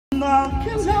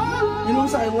Yun lang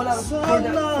sa wala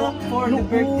for the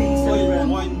birthday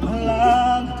celebrant.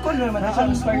 Kung naman siya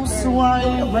ang starter.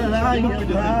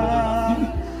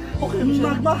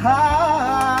 Magmahal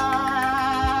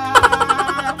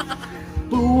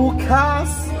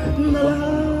bukas na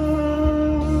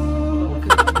lang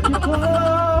kita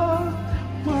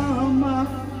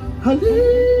mamahalin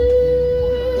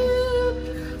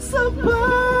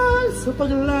sabay sa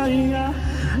paglaya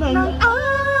ng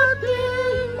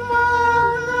ating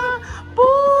mga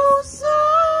puso.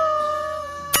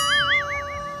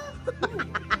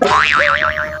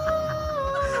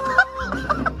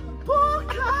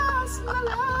 Bukas na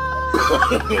lang.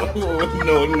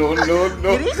 No.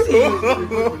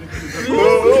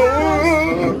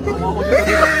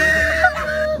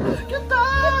 Kita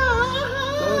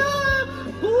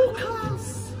bukas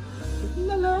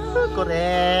na lang.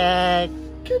 Correct.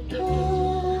 Kita.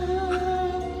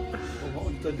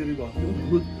 Diri ba?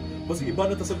 Basta iba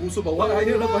na ta sa Gozo ba? Wala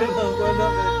ayaw na ba yan?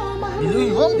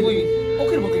 Iluywang boy.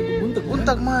 Okay naman kayo buntag.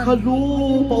 Buntag man. Hello,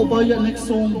 paubaya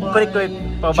next song ba? Correct.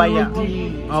 Pabaya.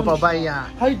 Oh, pabaya.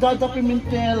 Hi, Dada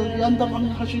Pimentel. Yanda kang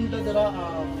Hasinda dara.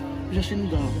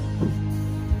 Hasinda.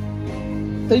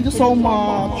 Thank you so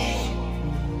much.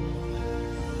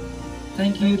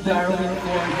 Thank you, Darwin,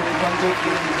 for the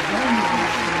wonderful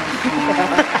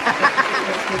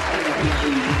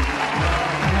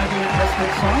another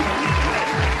requested song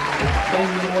by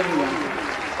Moira.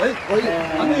 Ay,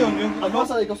 ano yun? Yung Ano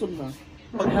sa ikasun na?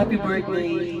 Happy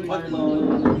birthday, Marlon.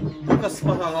 bukas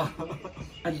pa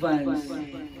Advance.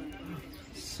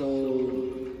 So,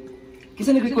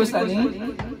 kisa nag-request ani?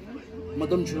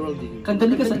 Madam Geraldine.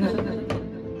 Kandali ka sana.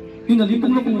 Yun,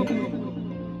 nalipong na po.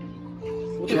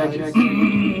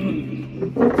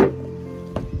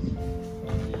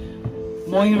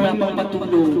 Moira pang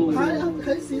patulong.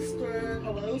 Hi sister.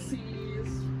 Hello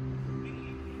sis.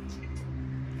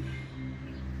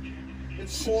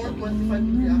 It's 4:25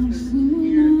 in the afternoon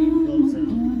here in Gozo.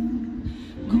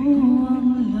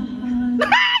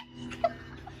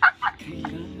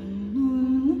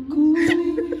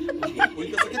 Uy,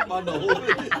 kasakit ba na?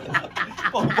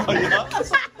 Pabaya?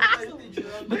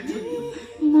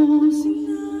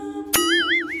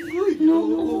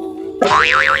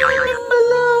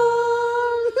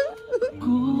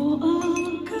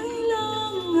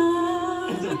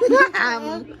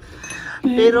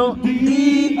 Pero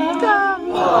di ka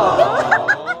mo.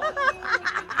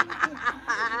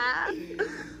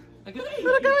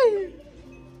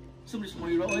 Sumlis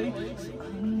Moira, oy.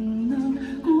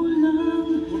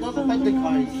 What are the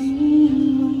eyes?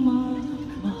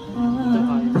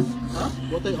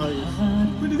 What are eyes?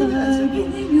 Pwede ko na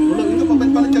wala yung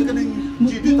kapapit-palit ka ng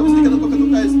GD tapos di ka na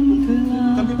pagkatutayos.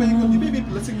 Kami pa yung baby,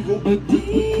 lasing go.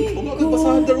 Huwag ka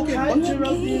basahan dar, okay?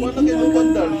 Wala kayo ng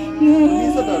bandar.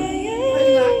 Lumisa dar.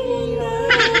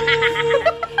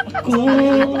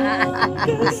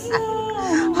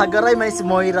 Hagaray may si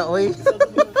Moira, oy.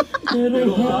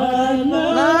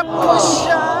 Napos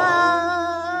siya.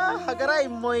 Hagaray,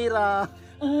 Moira.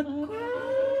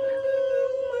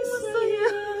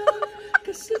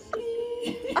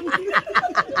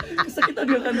 Kasakitan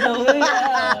yung kanta ko eh.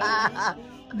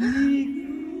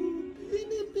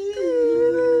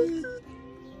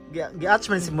 Gi-atch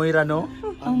man si Moira, no?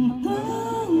 Ang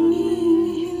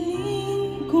tanging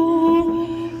ko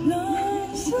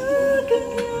lang sa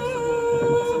kanya.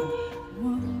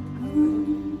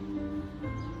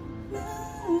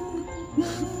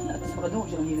 Pakagawa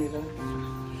siya ng hilera.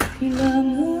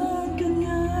 Kailangan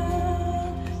kanya.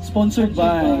 Sponsored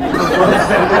by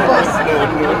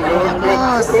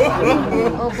Boss.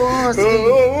 Oh, boss.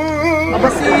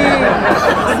 Abasi.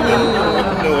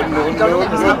 Ikaw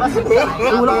lang kasama.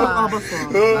 Wala kang abas ha.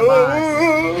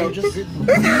 Just sit.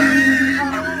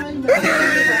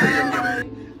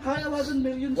 Hi, 11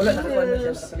 million Wala, nakakuha na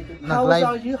siya. shares.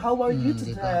 How are you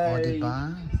Diba? O, today?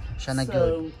 diba?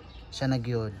 Siya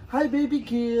nagyod. Hi, baby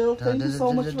Gil. Thank you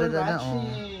so much for watching.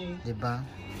 Diba?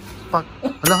 Pak.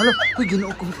 Hala. Uy,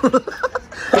 ginoo ko.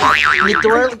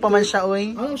 Nitwork pa man siya,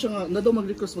 uy. Ano siya nga, na daw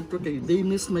mag-request mag-birthday. They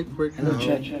missed my birthday.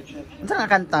 Check. Ano nga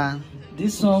kanta?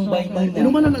 This song by Nina.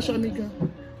 Inuman na siya, amiga.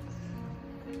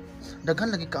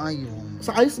 Daghan lagi kaayo.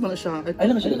 Sa eyes man na siya. Ay,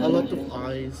 naman siya. A lot of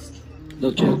eyes.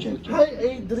 Check. Hi,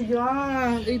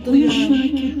 Adrian. Wish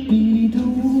I could be the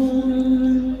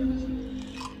one.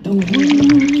 The one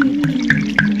who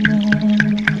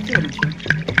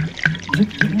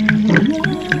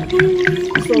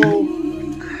So,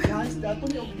 guys, that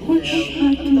one yung wish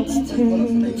I could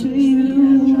stay to you.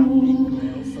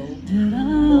 That I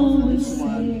always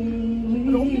say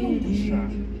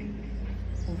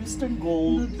Western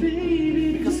gold,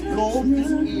 because gold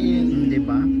is in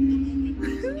Diba?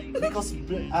 because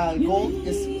gold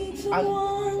is so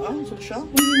siya?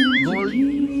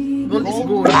 Gold is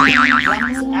gold.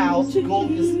 Black is out,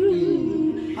 gold is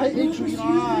in. Hi, Adrian!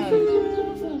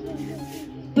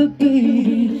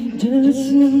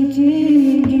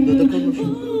 Dadakan mo siya.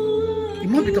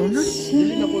 Ima, bitaw na.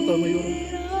 Dili na po ito, mayor.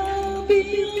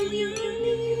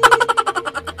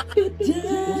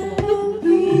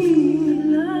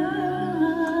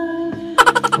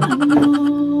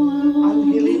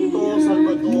 Angelito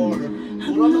Salvador.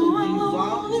 Mura ng diva.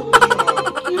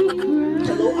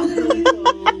 Hello, Angelito.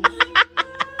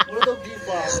 Mura ng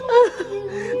diva.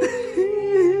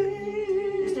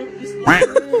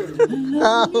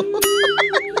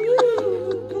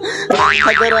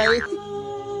 Hagaray.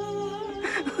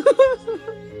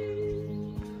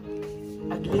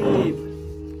 Adlib.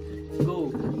 Go.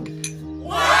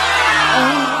 I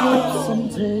hope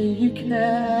someday you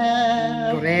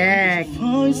can Correct.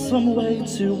 find some way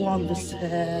to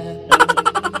understand.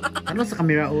 Ano sa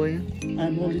camera, oy?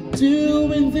 I'm only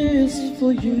doing this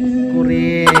for you.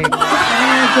 Correct.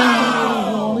 I don't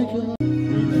wanna go.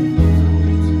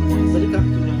 Balik ka.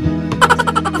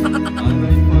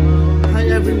 Hi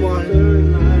everyone.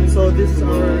 So this is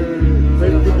our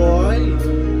birthday boy,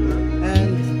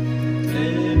 and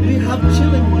we have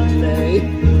chilling one today.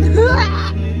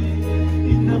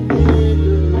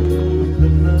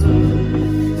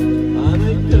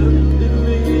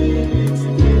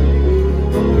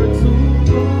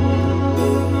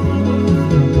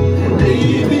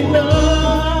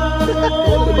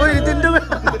 Boy, nintendo ba?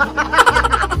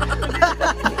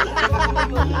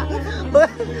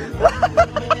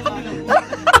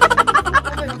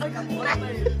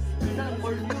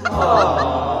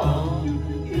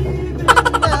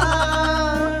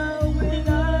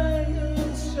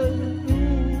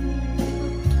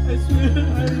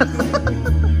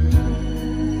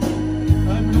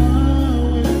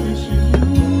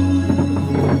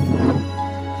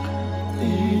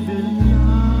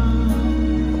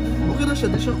 Okay na siya,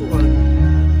 di siya kuhan.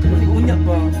 Unya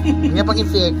pa. Nga pang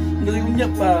effect. Unya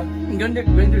pa. Ang ganda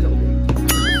vendors ako.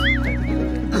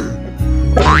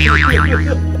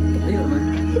 Ayun man.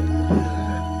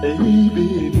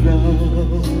 Baby, now,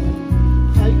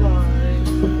 Hi guys.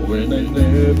 when I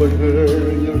never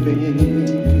heard your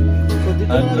name,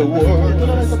 and the world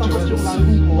has turned so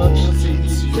much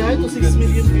since you Say hi to 6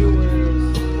 million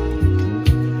viewers.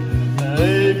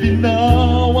 Baby,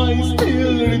 now I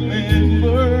still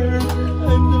remember,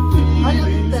 and the Hi,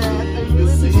 feelings Ate. I the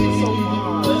miss you same, so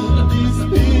much. and these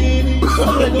feelings.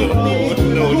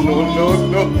 No, no,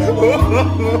 no,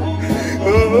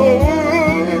 no.